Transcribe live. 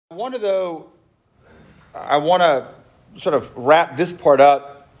I want to sort of wrap this part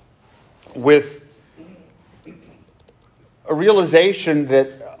up with a realization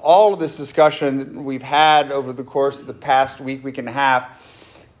that all of this discussion that we've had over the course of the past week and a half,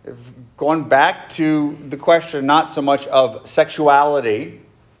 have gone back to the question not so much of sexuality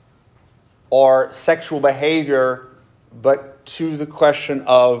or sexual behavior, but to the question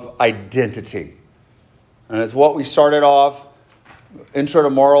of identity. And it's what we started off Intro to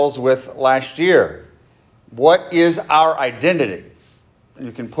Morals with last year. What is our identity?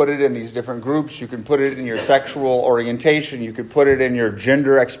 You can put it in these different groups. You can put it in your sexual orientation. You can put it in your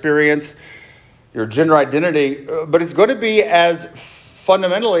gender experience, your gender identity. But it's going to be as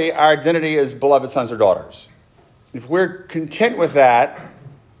fundamentally our identity as beloved sons or daughters. If we're content with that,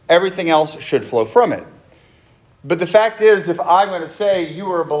 everything else should flow from it. But the fact is, if I'm going to say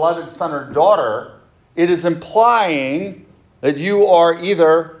you are a beloved son or daughter, it is implying that you are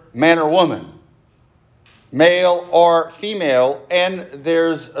either man or woman, male or female, and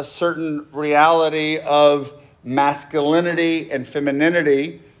there's a certain reality of masculinity and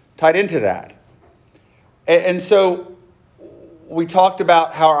femininity tied into that. And so we talked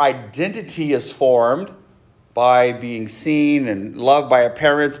about how our identity is formed by being seen and loved by our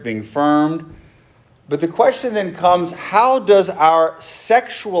parents, being affirmed. But the question then comes, how does our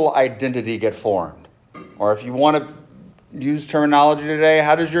sexual identity get formed? Or if you want to use terminology today,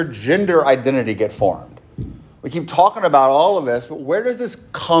 how does your gender identity get formed? We keep talking about all of this, but where does this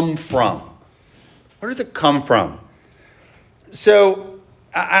come from? Where does it come from? So,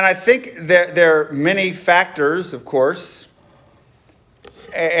 and I think there are many factors, of course,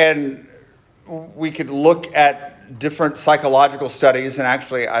 and we could look at different psychological studies, and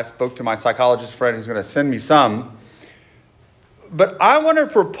actually I spoke to my psychologist friend who's going to send me some. But I want to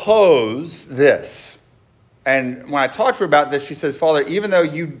propose this. And when I talked to her about this, she says, Father, even though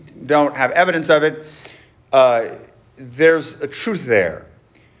you don't have evidence of it, there's a truth there.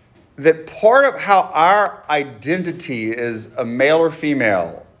 That part of how our identity is a male or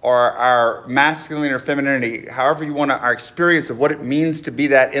female, or our masculine or femininity, however you want to, our experience of what it means to be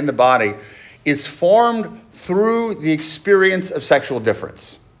that in the body, is formed through the experience of sexual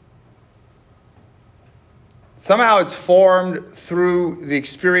difference. Somehow it's formed through the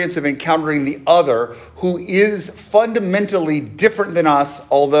experience of encountering the other who is fundamentally different than us,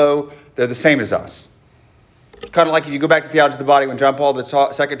 although they're the same as us. Kind of like if you go back to Theology of the Body, when John Paul II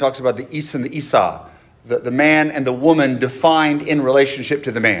talks about the Is and the Isa, the man and the woman defined in relationship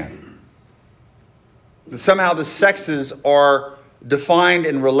to the man. That somehow the sexes are defined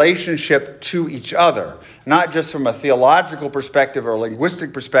in relationship to each other, not just from a theological perspective or a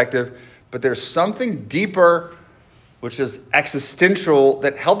linguistic perspective, but there's something deeper, which is existential,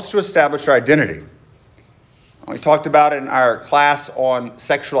 that helps to establish our identity. We talked about in our class on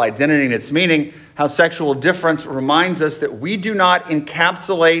sexual identity and its meaning, how sexual difference reminds us that we do not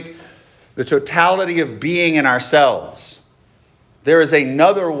encapsulate the totality of being in ourselves. There is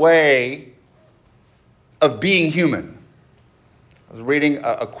another way of being human. I was reading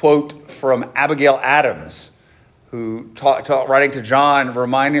a quote from Abigail Adams, who writing to John,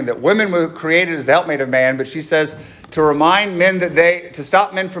 reminding that women were created as the helpmate of man, but she says to remind men to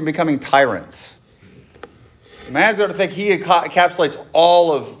stop men from becoming tyrants. Man's going to think he encapsulates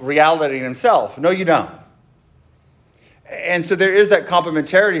all of reality in himself. No, you don't. And so there is that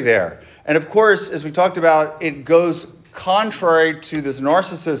complementarity there. And of course, as we talked about, it goes contrary to this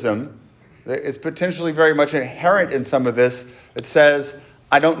narcissism that is potentially very much inherent in some of this. It says,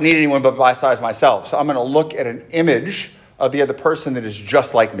 I don't need anyone but besides myself. So I'm going to look at an image of the other person that is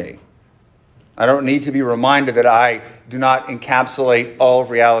just like me. I don't need to be reminded that I do not encapsulate all of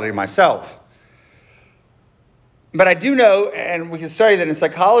reality myself. But I do know, and we can study that in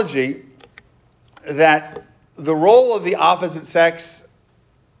psychology, that the role of the opposite sex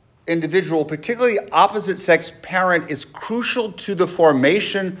individual, particularly the opposite sex parent, is crucial to the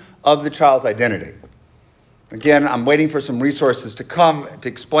formation of the child's identity. Again, I'm waiting for some resources to come to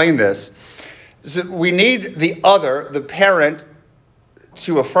explain this. So we need the other, the parent,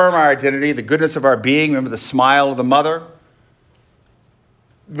 to affirm our identity, the goodness of our being. Remember the smile of the mother?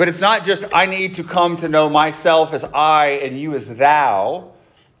 But it's not just I need to come to know myself as I and you as thou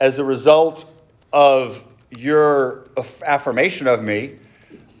as a result of your affirmation of me.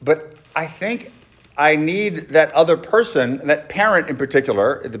 But I think I need that other person, that parent in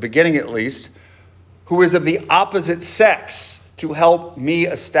particular, at the beginning at least, who is of the opposite sex to help me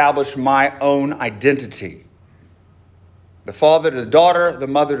establish my own identity. The father to the daughter, the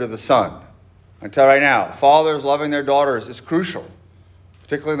mother to the son. I tell you right now, fathers loving their daughters is crucial,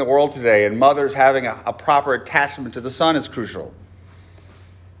 particularly in the world today, and mothers having a proper attachment to the son is crucial.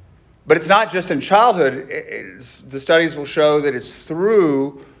 But it's not just in childhood. The studies will show that it's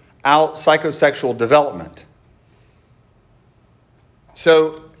throughout psychosexual development.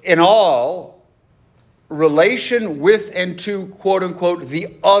 So in all, relation with and to, quote unquote, the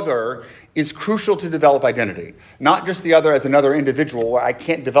other is crucial to develop identity. Not just the other as another individual where I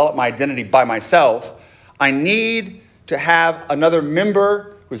can't develop my identity by myself. I need to have another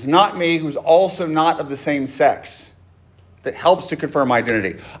member who's not me, who's also not of the same sex, that helps to confirm my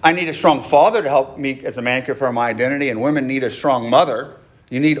identity. I need a strong father to help me as a man confirm my identity, and women need a strong mother.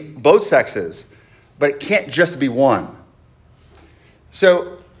 You need both sexes, but it can't just be one.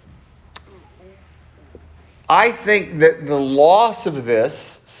 So I think that the loss of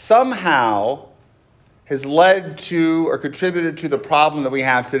this somehow has led to or contributed to the problem that we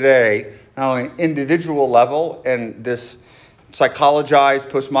have today, not only at an individual level in this psychologized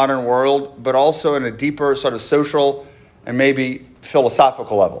postmodern world, but also in a deeper sort of social and maybe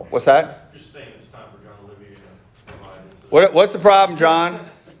philosophical level. What's that? Just saying it's time for John Olivier to provide. What's the problem, John?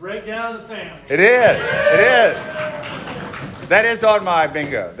 Breakdown of the family. It is. It is. That is on my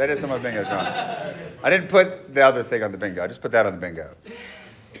bingo. That is on my bingo, John. I didn't put the other thing on the bingo. I just put that on the bingo.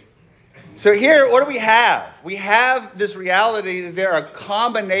 So here, what do we have? We have this reality that there are a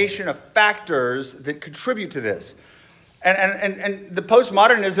combination of factors that contribute to this. And the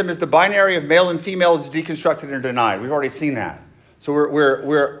postmodernism is the binary of male and female is deconstructed and denied. We've already seen that. So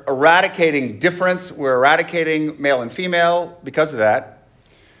we're eradicating difference. We're eradicating male and female because of that.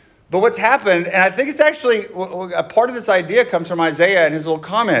 But what's happened, and I think it's actually a part of this idea comes from Isaiah and his little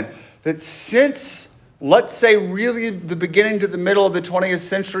comment that since, let's say, really the beginning to the middle of the 20th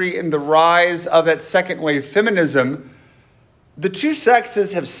century and the rise of that second wave feminism, the two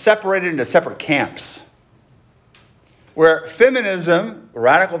sexes have separated into separate camps. Where feminism,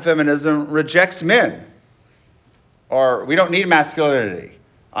 radical feminism, rejects men. Or we don't need masculinity.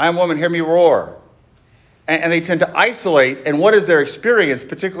 I am woman, hear me roar. And they tend to isolate. And what is their experience,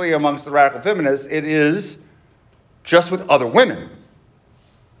 particularly amongst the radical feminists? It is just with other women.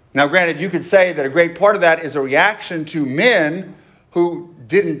 Now, granted, you could say that a great part of that is a reaction to men who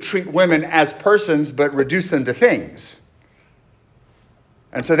didn't treat women as persons, but reduced them to things.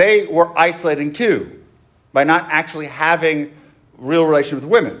 And so they were isolating too, by not actually having real relation with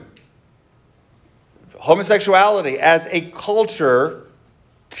women. Homosexuality as a culture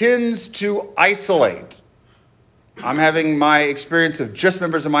tends to isolate. I'm having my experience of just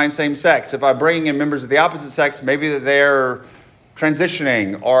members of my same sex. If I'm bringing in members of the opposite sex, maybe they're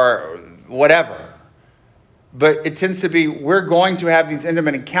transitioning or whatever. But it tends to be we're going to have these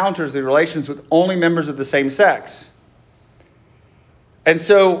intimate encounters, these relations with only members of the same sex. And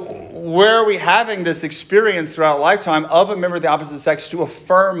so where are we having this experience throughout a lifetime of a member of the opposite sex to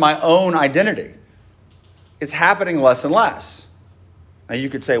affirm my own identity? It's happening less and less. Now you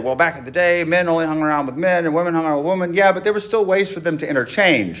could say, well, back in the day, men only hung around with men and women hung around with women. Yeah, but there were still ways for them to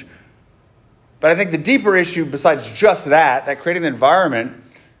interchange. But I think the deeper issue besides just that creating the environment,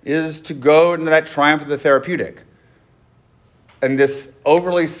 is to go into that triumph of the therapeutic. And this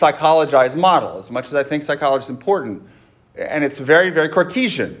overly psychologized model, as much as I think psychology is important, and it's very, very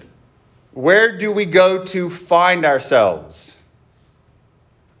Cartesian. Where do we go to find ourselves?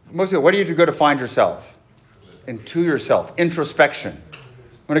 Most people, where do you go to find yourself? Into yourself. Introspection.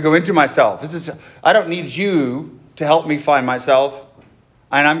 I'm going to go into myself. I don't need you to help me find myself,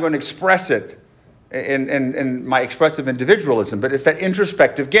 and I'm going to express it in my expressive individualism. But it's that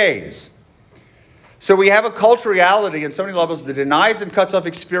introspective gaze. So we have a cultural reality in so many levels that denies and cuts off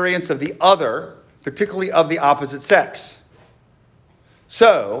experience of the other, particularly of the opposite sex.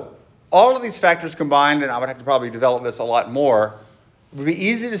 So, all of these factors combined, and I would have to probably develop this a lot more, it would be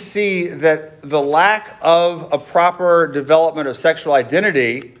easy to see that the lack of a proper development of sexual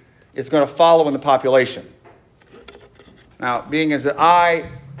identity is going to follow in the population. Now, being as that I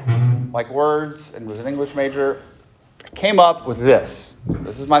like words and was an English major, I came up with this.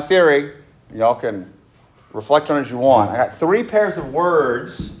 This is my theory. Y'all can reflect on it as you want. I got 3 pairs of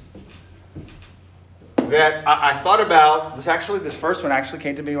words that I thought about. This first one actually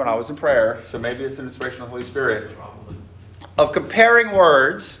came to me when I was in prayer, so maybe it's an inspiration of the Holy Spirit. Of comparing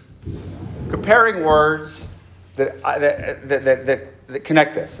words that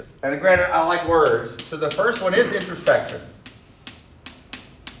connect this. And granted, I like words. So the first one is introspection.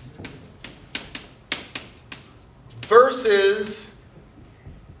 Versus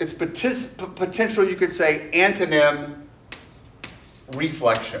its potential, you could say, antonym,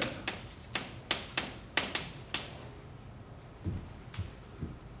 reflection.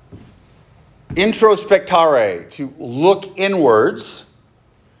 Introspectare, to look inwards,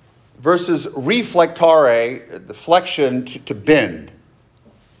 versus reflectare, deflection, to bend,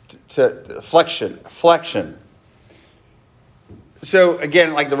 to flexion. So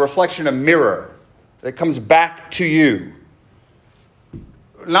again, like the reflection of mirror that comes back to you.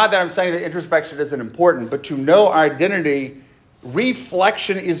 Not that I'm saying that introspection isn't important, but to know our identity,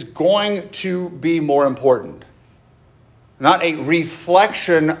 reflection is going to be more important. Not a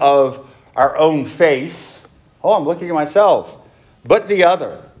reflection of our own face. Oh, I'm looking at myself. But the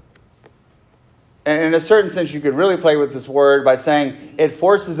other. And in a certain sense, you could really play with this word by saying it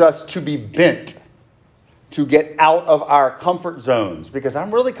forces us to be bent, to get out of our comfort zones, because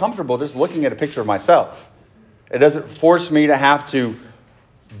I'm really comfortable just looking at a picture of myself. It doesn't force me to have to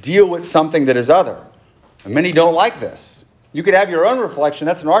deal with something that is other. And many don't like this. You could have your own reflection.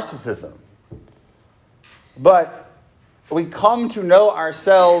 That's narcissism. But we come to know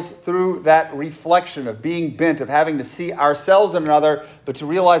ourselves through that reflection of being bent, of having to see ourselves in another, but to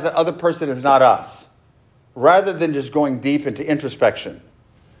realize that other person is not us, rather than just going deep into introspection.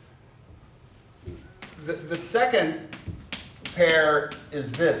 The second pair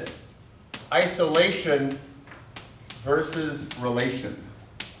is this: isolation versus relation.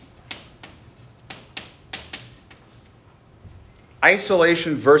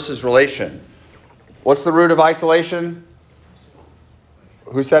 Isolation versus relation. What's the root of isolation?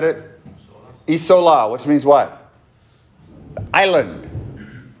 Who said it? Isola, which means what? Island.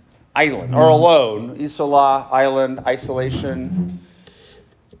 Or alone. Isola, island, isolation.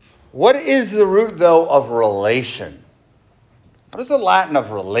 What is the root, though, of relation? What is the Latin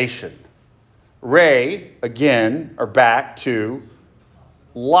of relation? Re, again, or back to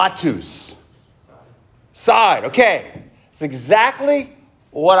latus. Side. Okay. It's exactly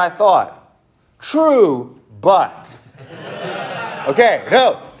what I thought. True, but. Okay,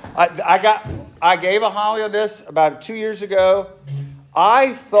 no. I gave a homily on this about 2 years ago.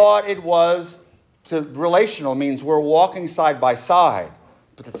 I thought it was relational, means we're walking side by side.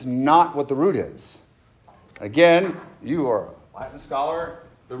 But that's not what the root is. Again, you are a Latin scholar.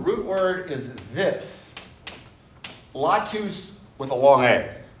 The root word is this. Latus with a long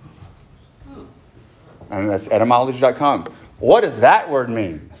A. And that's etymology.com. What does that word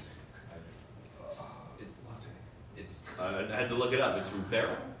mean? I had to look it up. It's from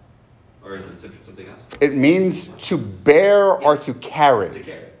Pharaoh? Or is it something else? It means to bear or to carry.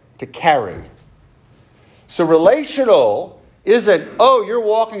 To carry. So relational isn't, oh, you're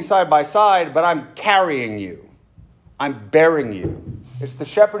walking side by side, but I'm carrying you. I'm bearing you. It's the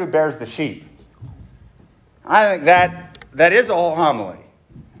shepherd who bears the sheep. I think that is a whole homily.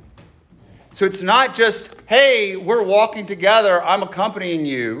 So it's not just, hey, we're walking together, I'm accompanying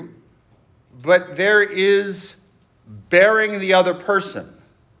you, but there is bearing the other person.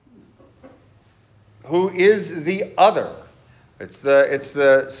 Who is the other? It's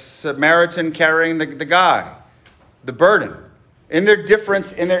the Samaritan carrying the guy, the burden, in their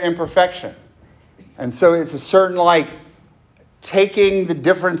difference, in their imperfection. And so it's a certain taking the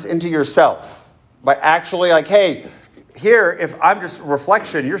difference into yourself by actually hey, here, if I'm just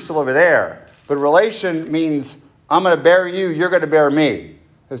reflection, you're still over there. But relation means I'm going to bear you, you're going to bear me.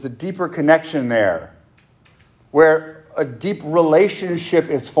 There's a deeper connection there where a deep relationship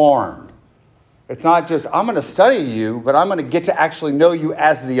is formed. It's not just, I'm going to study you, but I'm going to get to actually know you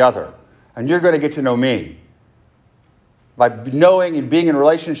as the other. And you're going to get to know me. By knowing and being in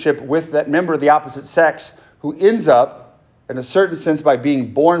relationship with that member of the opposite sex who ends up, in a certain sense, by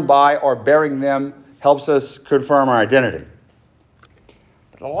being born by or bearing them, helps us confirm our identity.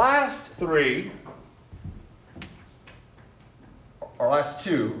 The last three, or last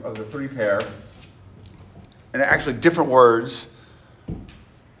two of the three pair, and actually different words,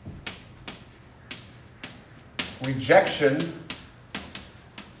 rejection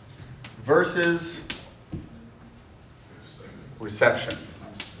versus reception.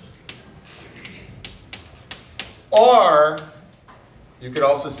 Or you could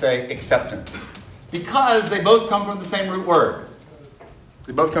also say acceptance. Because they both come from the same root word.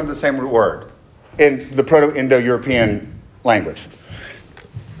 They both come from the same root word in the Proto-Indo-European language.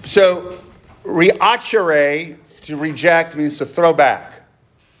 So, reacere, to reject, means to throw back.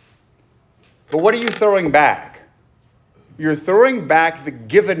 But what are you throwing back? You're throwing back the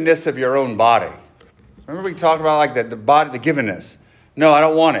givenness of your own body. Remember we talked about the body, the givenness. No, I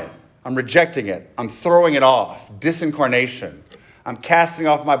don't want it. I'm rejecting it. I'm throwing it off. Disincarnation. I'm casting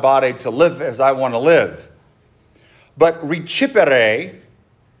off my body to live as I want to live. But recipere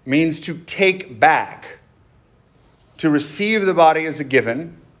means to take back. To receive the body as a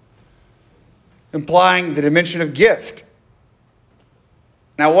given, implying the dimension of gift.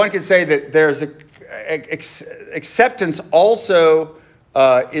 Now, one could say that there's acceptance also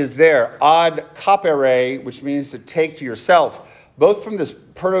is there. Ad capere, which means to take to yourself. Both from this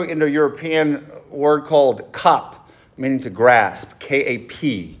Proto-Indo-European word called kap, meaning to grasp,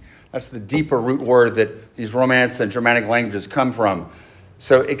 K-A-P. That's the deeper root word that these Romance and Germanic languages come from.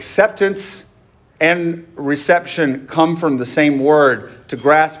 So acceptance and reception come from the same word, to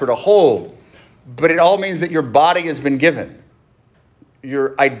grasp or to hold. But it all means that your body has been given.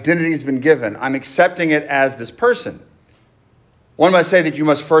 Your identity has been given. I'm accepting it as this person. One must say that you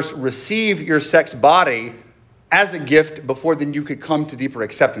must first receive your sex body as a gift before then you could come to deeper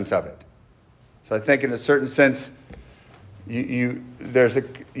acceptance of it. So I think in a certain sense, you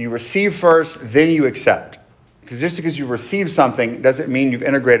receive first, then you accept. Because just because you receive something doesn't mean you've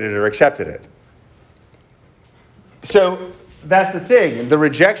integrated it or accepted it. So that's the thing. The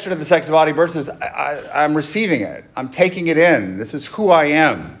rejection of the sex body versus I'm receiving it. I'm taking it in. This is who I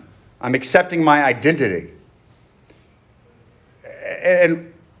am. I'm accepting my identity.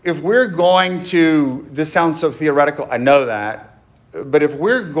 And if we're going to, this sounds so theoretical, I know that, but if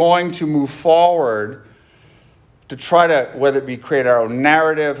we're going to move forward to try to, whether it be create our own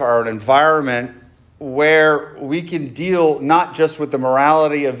narrative, our own environment, where we can deal not just with the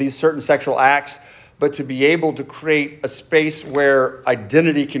morality of these certain sexual acts, but to be able to create a space where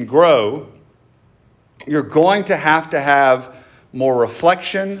identity can grow, you're going to have more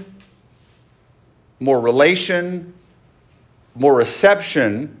reflection, more relation, more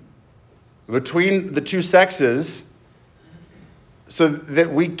reception between the two sexes so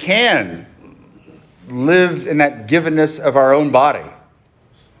that we can live in that givenness of our own body,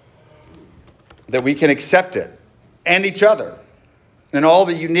 that we can accept it and each other and all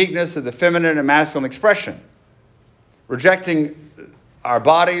the uniqueness of the feminine and masculine expression. Rejecting our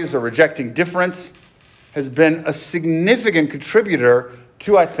bodies or rejecting difference has been a significant contributor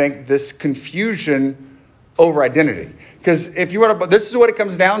to, I think, this confusion over identity. Because if you were to, this is what it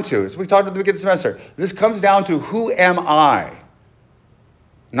comes down to. As we talked at the beginning of the semester, this comes down to who am I?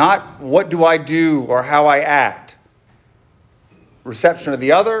 Not what do I do or how I act. Reception of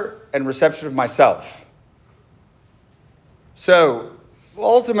the other and reception of myself. So,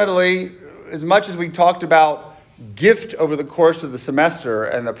 ultimately, as much as we talked about gift over the course of the semester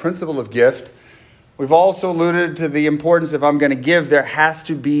and the principle of gift, we've also alluded to the importance, if I'm going to give, there has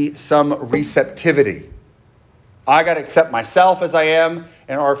to be some receptivity. I got to accept myself as I am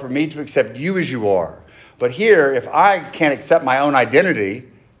in order for me to accept you as you are. But here, if I can't accept my own identity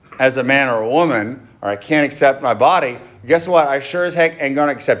as a man or a woman, or I can't accept my body, guess what? I sure as heck ain't going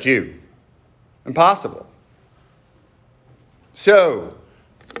to accept you. Impossible. So,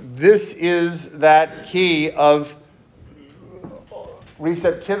 this is that key of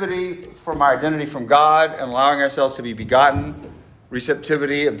receptivity from our identity from God and allowing ourselves to be begotten,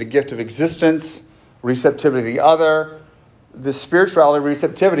 receptivity of the gift of existence, receptivity of the other, the spirituality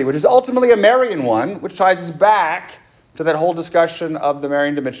receptivity, which is ultimately a Marian one, which ties us back to that whole discussion of the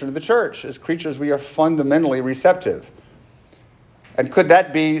Marian dimension of the church. As creatures, we are fundamentally receptive. And could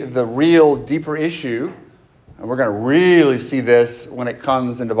that be the real deeper issue? And we're going to really see this when it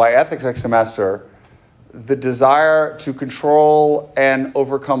comes into bioethics next semester, the desire to control and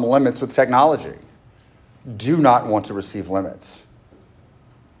overcome limits with technology. Do not want to receive limits.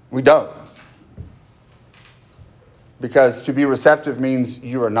 We don't. Because to be receptive means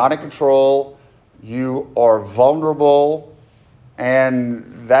you are not in control, you are vulnerable,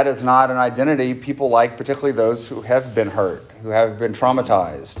 and that is not an identity people like, particularly those who have been hurt, who have been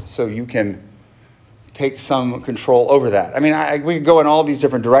traumatized. So you can take some control over that. I mean, we could go in all these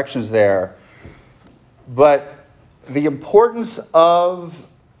different directions there, but the importance of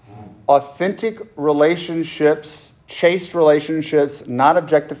authentic relationships, chaste relationships, not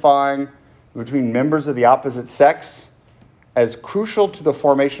objectifying between members of the opposite sex, as crucial to the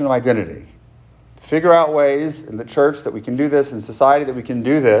formation of identity. Figure out ways in the church that we can do this, in society that we can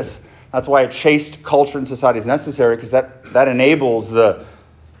do this. That's why a chaste culture and society is necessary, because that enables the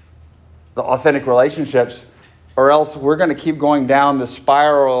authentic relationships, or else we're going to keep going down the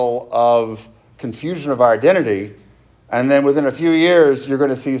spiral of confusion of our identity, and then within a few years you're going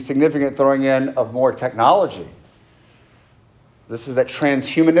to see significant throwing in of more technology. This is that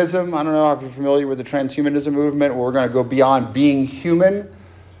transhumanism. I don't know if you're familiar with the transhumanism movement, where we're going to go beyond being human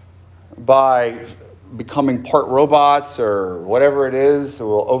by becoming part robots or whatever it is. So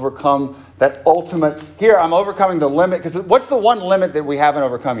we'll overcome that ultimate. Here, I'm overcoming the limit, because what's the one limit that we haven't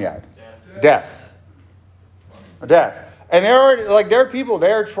overcome yet? Death. And there are people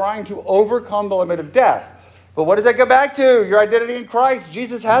there trying to overcome the limit of death. But what does that go back to? Your identity in Christ.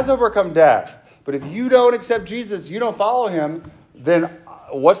 Jesus has overcome death. But if you don't accept Jesus, you don't follow him, then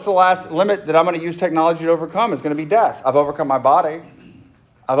what's the last limit that I'm going to use technology to overcome? It's going to be death. I've overcome my body.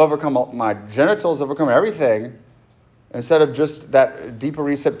 I've overcome my genitals. I've overcome everything. instead of just that deeper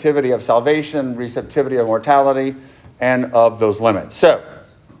receptivity of salvation, receptivity of mortality, and of those limits. So,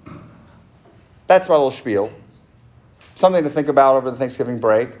 that's my little spiel. Something to think about over the Thanksgiving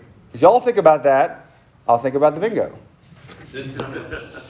break. If y'all think about that, I'll think about the bingo.